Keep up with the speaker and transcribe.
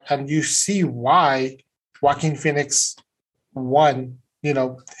and you see why Joaquin Phoenix won,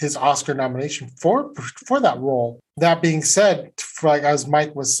 his Oscar nomination for that role. That being said, like as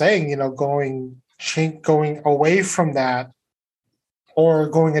Mike was saying, going away from that or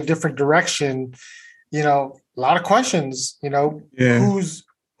going a different direction, a lot of questions.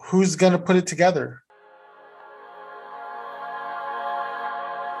 Who's going to put it together?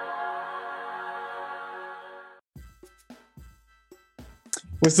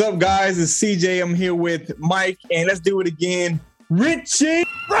 What's up, guys? It's CJ. I'm here with Mike, and let's do it again. Richie!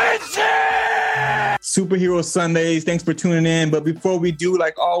 Superhero Sundays. Thanks for tuning in. But before we do,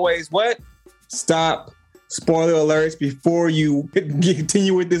 like always, stop. Spoiler alerts. Before you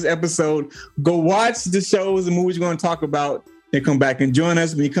continue with this episode, go watch the shows and movies we're going to talk about. Then come back and join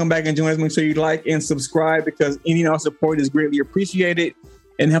us. When you come back and join us, make sure you like and subscribe, because any and all support is greatly appreciated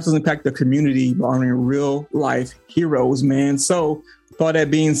and helps us impact the community by honoring real life heroes, man. So, with all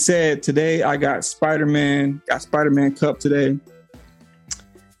that being said, today I got Spider-Man. Got Spider-Man cup today.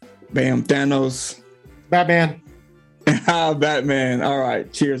 Bam, Thanos. Batman. Batman. All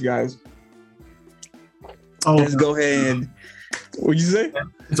right. Cheers, guys. Let's go ahead. What'd you say?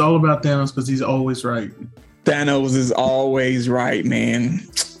 It's all about Thanos because he's always right. Thanos is always right, man.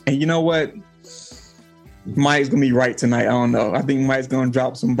 And you know what? Mike's going to be right tonight. I don't know. I think Mike's going to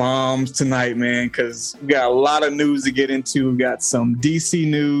drop some bombs tonight, man, because we got a lot of news to get into. We got some DC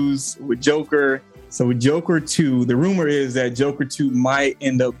news with Joker. So with Joker 2, the rumor is that Joker 2 might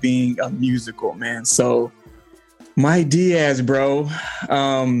end up being a musical, man. So Mike Diaz, bro.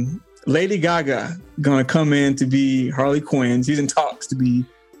 Lady Gaga going to come in to be Harley Quinn. She's in talks to be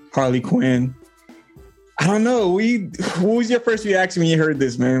Harley Quinn. I don't know. What was your first reaction when you heard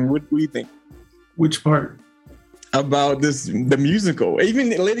this, man? What do you think? Which part? About the musical. Even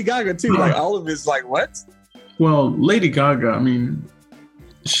Lady Gaga, too. Like, all of it's like, what? Well, Lady Gaga, I mean,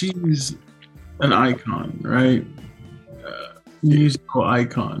 she's an icon, right? Musical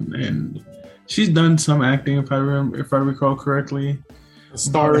icon. And she's done some acting, if I recall correctly. A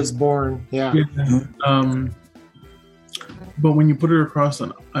Star is Born, yeah. But when you put her across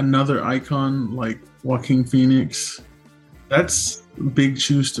another icon like Joaquin Phoenix, that's big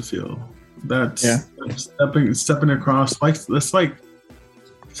shoes to fill. That's stepping across. That's like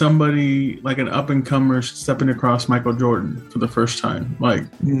somebody like an up and comer stepping across Michael Jordan for the first time. Like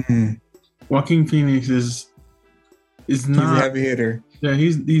Joaquin Phoenix is not. He's a heavy hitter. Yeah,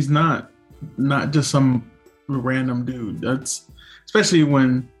 he's not just some random dude. That's especially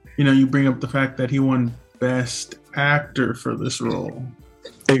when you bring up the fact that he won Best Actor for this role.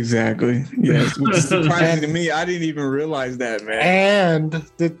 Exactly. Yes, which is surprising to me. I didn't even realize that, man.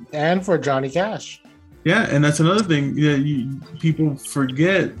 And for Johnny Cash. Yeah, and that's another thing. Yeah, people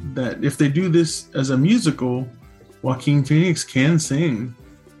forget that if they do this as a musical, Joaquin Phoenix can sing.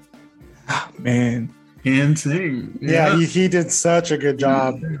 Man, can sing. Yeah, he did such a good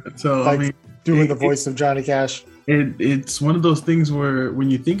job. So doing the voice of Johnny Cash. It's one of those things where when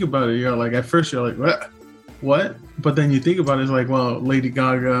you think about it, you're like, at first you're like, what? But then you think about it, it's like, well, Lady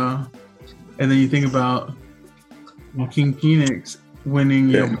Gaga, and then you think about Joaquin Phoenix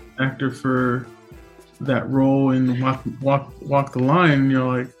winning actor for that role in Walk the Line. And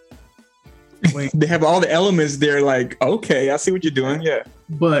you're like, wait, they have all the elements there. Like, okay, I see what you're doing. Yeah,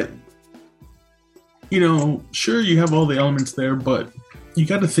 but sure, you have all the elements there, but you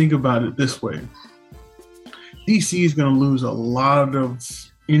got to think about it this way: DC is going to lose a lot of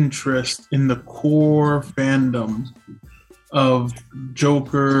interest in the core fandom of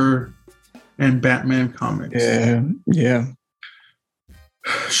Joker and Batman comics. Yeah.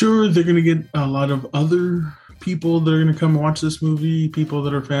 Sure, they're going to get a lot of other people that are going to come and watch this movie, people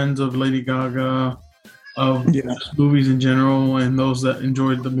that are fans of Lady Gaga, of movies in general, and those that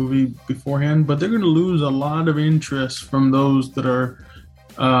enjoyed the movie beforehand, but they're going to lose a lot of interest from those that are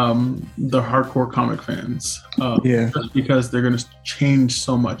the hardcore comic fans, just because they're going to change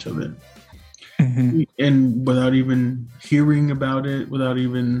so much of it, and without even hearing about it, without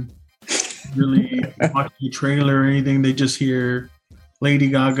even really watching the trailer or anything, they just hear Lady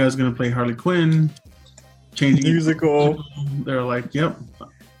Gaga is going to play Harley Quinn, changing musical. They're like, "Yep,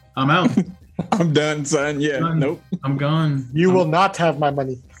 I'm out. I'm done, son. Yeah, nope, I'm gone. You will not have my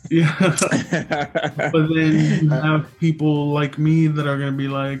money." Yeah. But then you have people like me that are going to be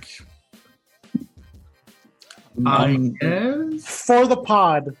like, I guess. For the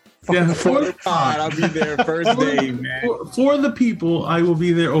pod. For the pod. I'll be there first day, man. For the people, I will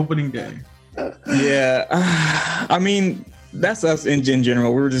be there opening day. Yeah. I mean, that's us in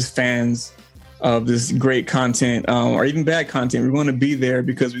general. We're just fans of this great content, or even bad content. We want to be there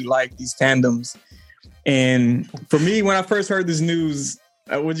because we like these fandoms. And for me, when I first heard this news,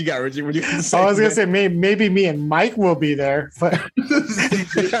 What you got, Richard? What you gonna say? I was gonna say maybe me and Mike will be there, but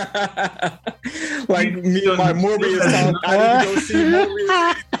like me and my Morbius talk, I didn't go see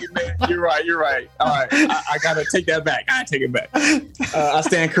Morbius. You're right. All right, I gotta take that back. I take it back. I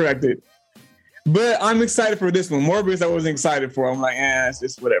stand corrected. But I'm excited for this one. Morbius, I wasn't excited for. I'm like, it's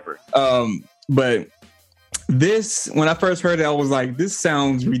just whatever. But this, when I first heard it, I was like, this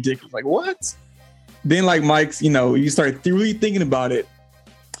sounds ridiculous. Like, what? Then, like Mike's, you start really thinking about it.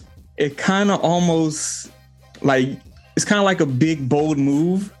 It kind of almost like, it's kind of like a big, bold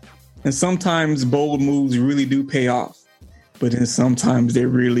move. And sometimes bold moves really do pay off. But then sometimes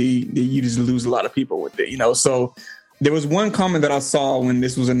you just lose a lot of people with it, So there was one comment that I saw when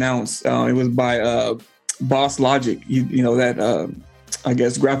this was announced. It was by Boss Logic, that I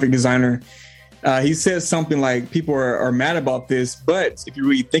guess graphic designer. He says something like, people are mad about this, but if you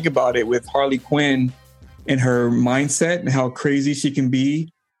really think about it, with Harley Quinn and her mindset and how crazy she can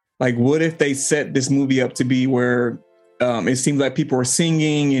be, like, what if they set this movie up to be where it seems like people are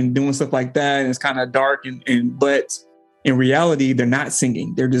singing and doing stuff like that, and it's kind of dark, but in reality, they're not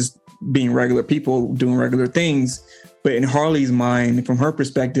singing. They're just being regular people doing regular things. But in Harley's mind, from her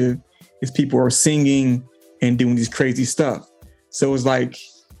perspective, is people are singing and doing these crazy stuff. So it's like,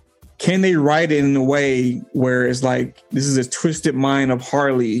 can they write it in a way where it's like, this is a twisted mind of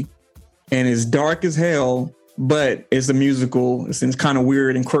Harley and it's dark as hell, but it's a musical. It's kind of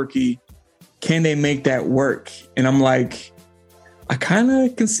weird and quirky. Can they make that work? And I'm like, I kind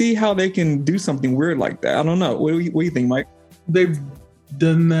of can see how they can do something weird like that. I don't know. What do you think, Mike? They've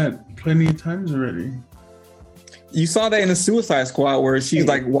done that plenty of times already. You saw that in the Suicide Squad where she's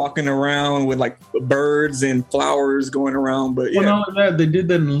like walking around with like birds and flowers going around. But well, not only that, they did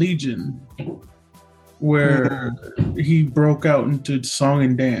that in Legion where he broke out into song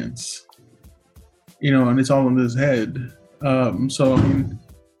and dance, and it's all in his head. So, I mean,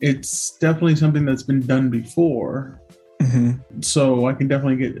 it's definitely something that's been done before. Mm-hmm. So I can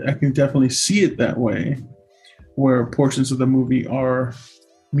definitely see it that way, where portions of the movie are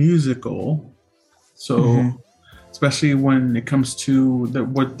musical. So, especially when it comes to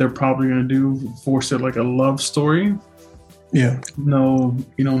what they're probably going to do, force it like a love story. Yeah. No,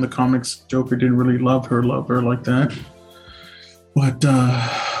 in the comics, Joker didn't really love her like that. But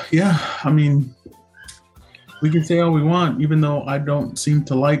I mean, we can say all we want, even though I don't seem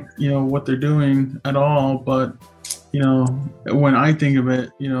to like, what they're doing at all. But, when I think of it,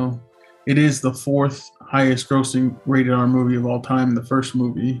 it is the fourth highest grossing rated R movie of all time, the first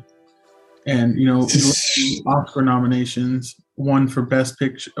movie. And, Oscar nominations, one for Best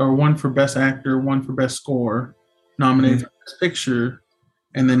Picture, or one for Best Actor, one for Best Score, nominated for Best Picture.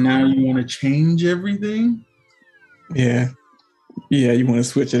 And then now you want to change everything? Yeah. Yeah, you want to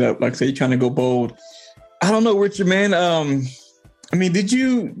switch it up. Like I say, you're trying to go bold. I don't know, Richard, man. I mean, did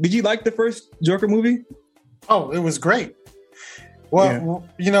you like the first Joker movie? Oh, it was great. Well,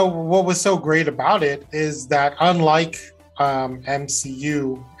 what was so great about it is that unlike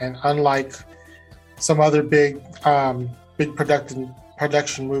MCU and unlike some other big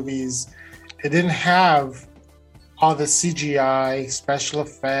production movies, it didn't have all the CGI, special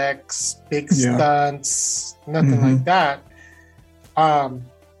effects, big stunts, nothing like that.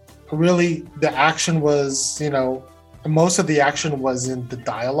 Really, the action was, most of the action was in the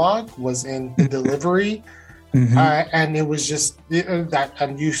dialogue, was in the delivery. And it was just that,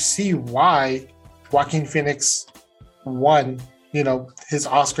 and you see why Joaquin Phoenix won, his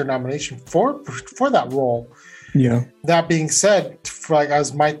Oscar nomination for that role. Yeah. That being said, like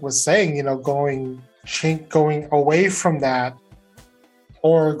as Mike was saying, going away from that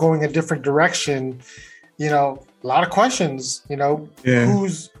or going a different direction, a lot of questions.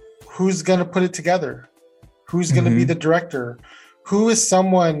 Who's gonna put it together? Who's gonna be the director? Who is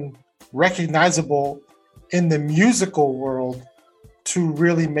someone recognizable in the musical world to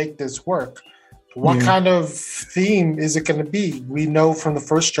really make this work? What kind of theme is it going to be? We know from the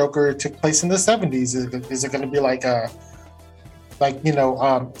first Joker it took place in the 70s. Is it going to be like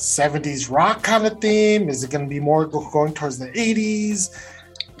 70s rock kind of theme? Is it going to be more going towards the 80s?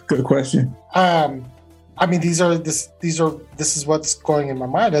 Good question. I mean, this is what's going in my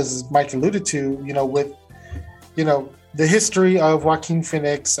mind, as Mike alluded to, with the history of Joaquin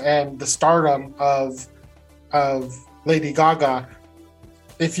Phoenix and the stardom of Lady Gaga.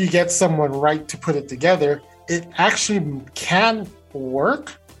 If you get someone right to put it together, it actually can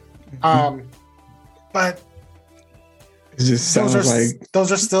work. But it just sounds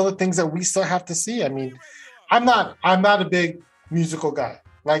those are still the things that we still have to see. I mean, I'm not a big musical guy.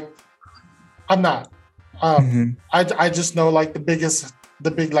 Like, I'm not. I just know like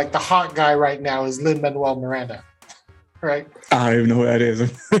the hot guy right now is Lin-Manuel Miranda. right? I don't even know who that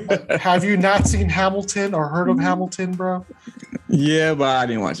is. Have you not seen Hamilton or heard of Hamilton, bro? Yeah, but I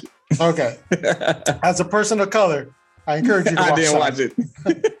didn't watch it. Okay. As a person of color, I encourage you to watch I didn't watch it.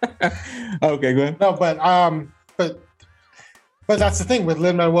 Okay, go ahead. No, but that's the thing with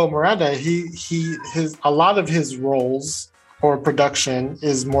Lin-Manuel Miranda. A lot of his roles or production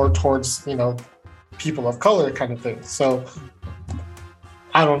is more towards, people of color kind of thing. So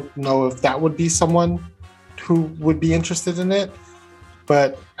I don't know if that would be someone who would be interested in it.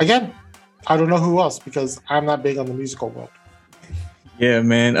 But again, I don't know who else because I'm not big on the musical world. Yeah,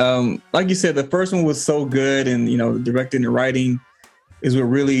 man. Like you said, the first one was so good, and the directing and writing is what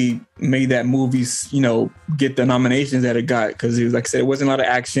really made that movie, get the nominations that it got. Because it was, like I said, it wasn't a lot of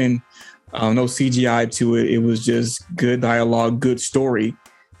action, no CGI to it. It was just good dialogue, good story,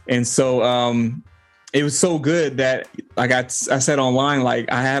 and so it was so good that, like I said online,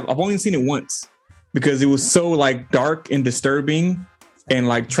 like I've only seen it once because it was so like dark and disturbing and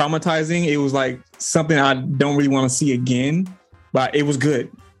like traumatizing. It was like something I don't really want to see again. But it was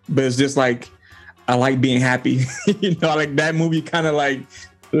good. But it's just like, I like being happy. Like that movie kind of like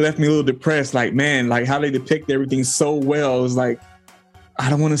left me a little depressed. Like, man, like how they depict everything so well. It was like, I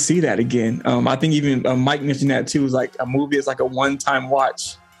don't want to see that again. I think even Mike mentioned that too. It's like a movie is like a one-time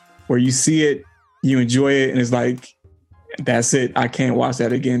watch where you see it, you enjoy it, and it's like, that's it. I can't watch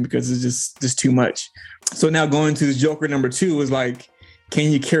that again because it's just too much. So now going to Joker number 2 is like, can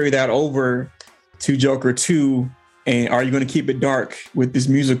you carry that over to Joker 2? And are you going to keep it dark with this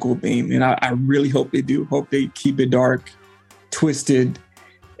musical theme? And I really hope they do. Hope they keep it dark, twisted.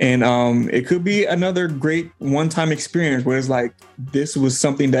 And it could be another great one-time experience where it's like, this was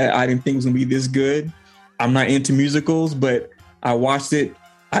something that I didn't think was going to be this good. I'm not into musicals, but I watched it.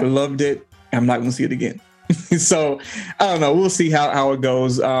 I loved it. I'm not going to see it again. So I don't know. We'll see how it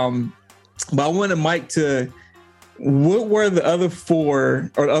goes. But I wanted Mike to... What were the other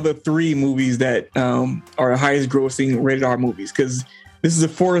 4 or the other 3 movies that are highest grossing rated R movies? Because this is the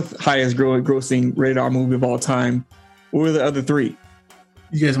 4th highest grossing rated R movie of all time. What were the other 3?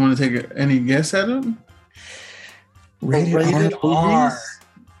 You guys want to take any guess at them? Rated R.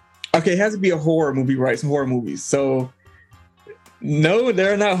 Okay, it has to be a horror movie, right? Some horror movies. So, no,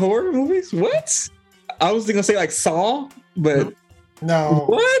 they're not horror movies? What? I was going to say like Saw, but... No.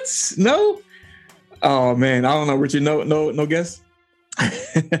 What? No? Oh man, I don't know, Richard. No guess.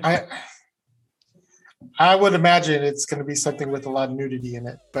 I would imagine it's going to be something with a lot of nudity in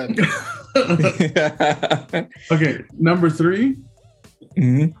it, but okay. Number 3,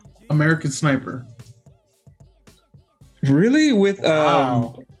 American Sniper. Really? With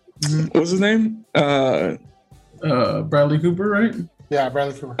wow. What's his name? Bradley Cooper, right? Yeah,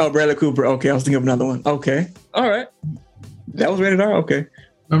 Bradley Cooper. Oh, Bradley Cooper. Okay, I was thinking of another one. Okay, all right. That was rated R. Okay.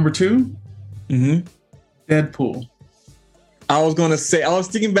 Number 2. Deadpool. I was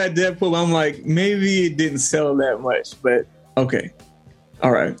thinking about Deadpool. I'm like, maybe it didn't sell that much, but okay.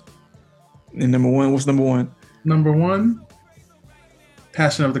 All right. And number 1, what's number 1? Number 1,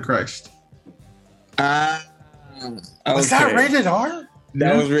 Passion of the Christ. Was that rated R?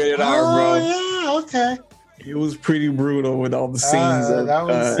 That was rated R, bro. Yeah, okay. It was pretty brutal with all the scenes.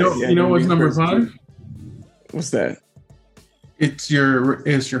 You know what's number 5? What's that? It's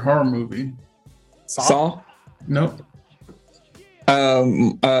your horror movie. Saw? Nope.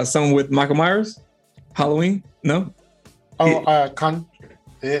 Someone with Michael Myers? Halloween? No? Oh,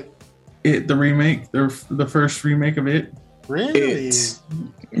 It. It, the remake, the first remake of It. Really?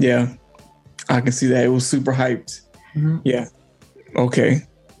 Yeah. I can see that. It was super hyped. Yeah. Okay.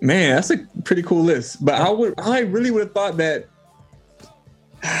 Man, that's a pretty cool list. But I really would have thought that,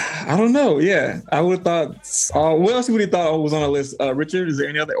 I don't know. Yeah. I would have thought, what else would you thought was on the list? Richard, is there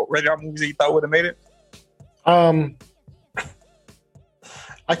any other rated R movies that you thought would have made it? I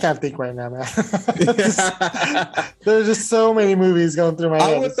can't think right now, man. There's just so many movies going through my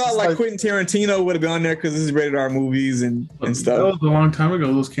head. I would have thought like Quentin Tarantino would have been on there because this is rated R movies and stuff. That was a long time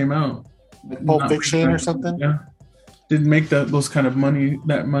ago those came out. Pulp Fiction or something? Yeah. Didn't make those kind of money.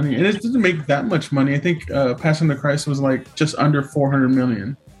 And it didn't make that much money. I think Passion of the Christ was like just under 400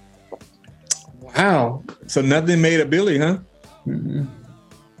 million. Wow. So nothing made a billy, huh? Mm-hmm.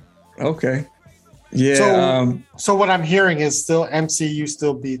 Okay. Yeah. So what I'm hearing is still MCU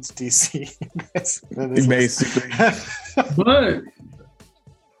still beats DC. Basically. But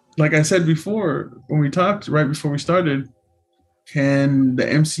like I said before, when we talked right before we started, can the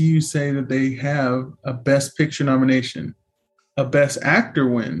MCU say that they have a Best Picture nomination, a Best Actor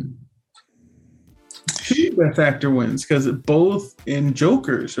win? 2 Best Actor wins because both in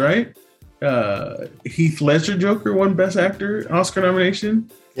Jokers, right? Heath Ledger Joker won Best Actor Oscar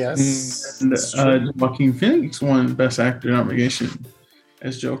nomination. Yes. And Joaquin Phoenix won Best Actor nomination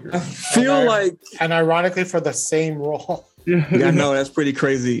as Joker. I feel like, and ironically for the same role. Yeah, I know, that's pretty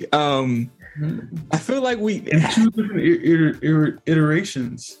crazy. I feel like we in two different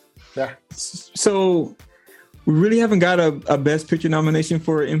iterations. Yeah. So we really haven't got a Best Picture nomination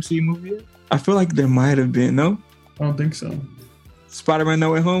for an MCU movie yet? I feel like there might have been, no? I don't think so. Spider-Man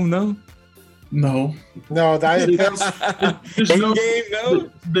No Way Home, no? No. No,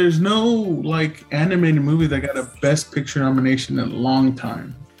 there's no like animated movie that got a Best Picture nomination in a long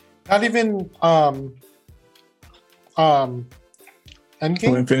time. Not even Endgame?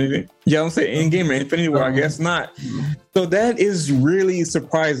 Infinity. Yeah, I'm saying Endgame or Infinity War. I guess not. So that is really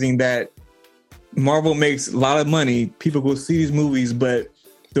surprising that Marvel makes a lot of money. People go see these movies, but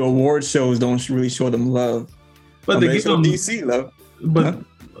the award shows don't really show them love. But they show DC love. But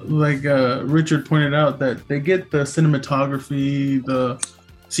like Richard pointed out, that they get the cinematography, the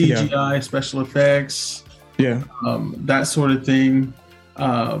CGI, special effects, that sort of thing.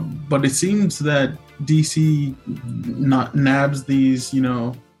 But it seems that DC not nabs these,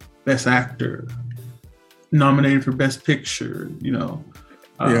 Best Actor, nominated for Best Picture,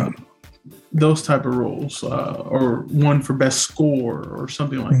 those type of roles, or one for Best Score or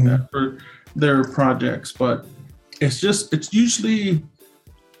something like that for their projects. But it's usually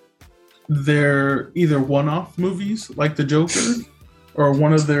they're either one-off movies like The Joker, or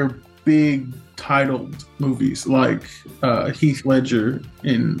one of their big titled movies like Heath Ledger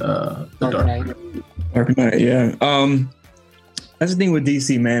in The Dark Knight. Dark Knight, yeah. That's the thing with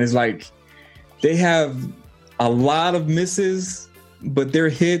DC, man, is like they have a lot of misses, but their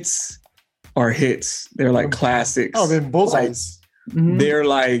hits are hits. They're like classics. Oh, they're bullseyes. Like, they're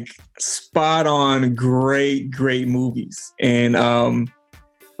like spot on great movies. And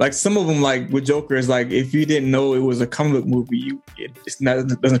like some of them, like with Joker, is like if you didn't know it was a comic book movie, it doesn't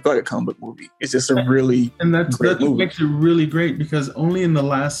feel like a comic book movie. It's just a really that makes it really great, because only in the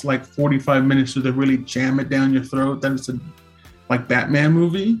last like 45 minutes do they really jam it down your throat that it's a like Batman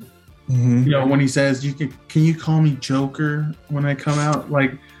movie. When he says, can you call me Joker when I come out?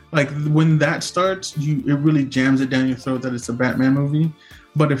 Like when that starts, it really jams it down your throat that it's a Batman movie.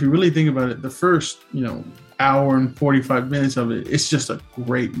 But if you really think about it, the first hour and 45 minutes of it, it's just a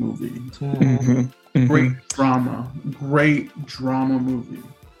great movie. Great drama movie,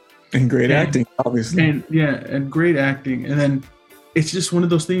 and great acting, obviously. And great acting. And then it's just one of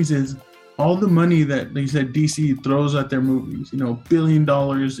those things, is all the money that, like you said, DC throws at their movies, $1 billion in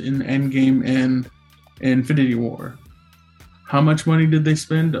Endgame and Infinity War. How much money did they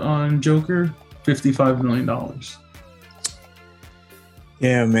spend on Joker? $55 million.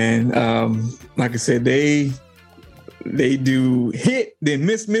 Yeah, man. Like I said, they do hit, then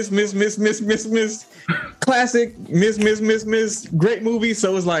miss, classic, miss, great movie.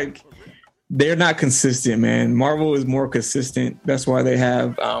 So it's like they're not consistent, man. Marvel is more consistent. That's why they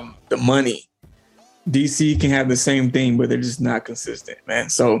have the money. DC can have the same thing, but they're just not consistent, man.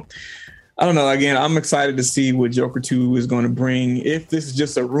 So I don't know. Again, I'm excited to see what Joker 2 is going to bring. If this is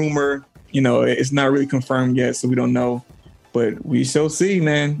just a rumor, it's not really confirmed yet, so we don't know. But we shall see,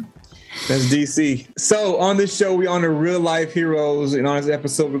 man. That's DC. So on this show, we honor real life heroes. And on this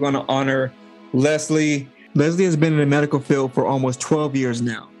episode, we're going to honor Leslie. Leslie has been in the medical field for almost 12 years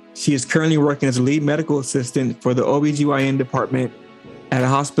now. She is currently working as a lead medical assistant for the OBGYN department at a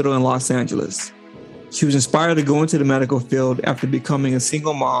hospital in Los Angeles. She was inspired to go into the medical field after becoming a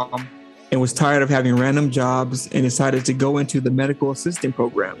single mom and was tired of having random jobs and decided to go into the medical assistant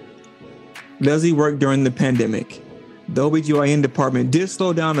program. Leslie worked during the pandemic. The OBGYN department did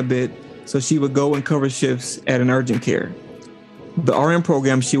slow down a bit, so she would go and cover shifts at an urgent care. The RN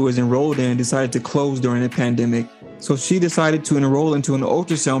program she was enrolled in decided to close during the pandemic, so she decided to enroll into an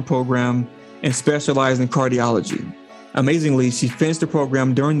ultrasound program and specialize in cardiology. Amazingly, she finished the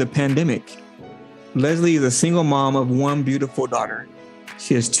program during the pandemic. Leslie is a single mom of one beautiful daughter.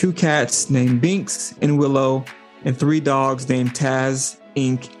 She has 2 cats named Binks and Willow, and 3 dogs named Taz,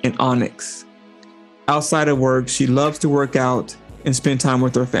 Ink, and Onyx. Outside of work, she loves to work out and spend time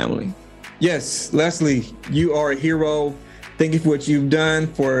with her family. Yes, Leslie, you are a hero. Thank you for what you've done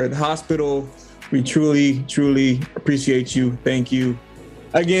for the hospital. We truly, truly appreciate you. Thank you.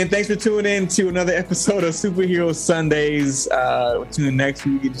 Again, thanks for tuning in to another episode of Superhero Sundays. Tune in next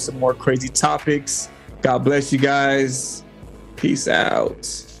week. We'll get you some more crazy topics. God bless you guys. Peace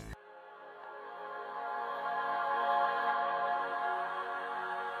out.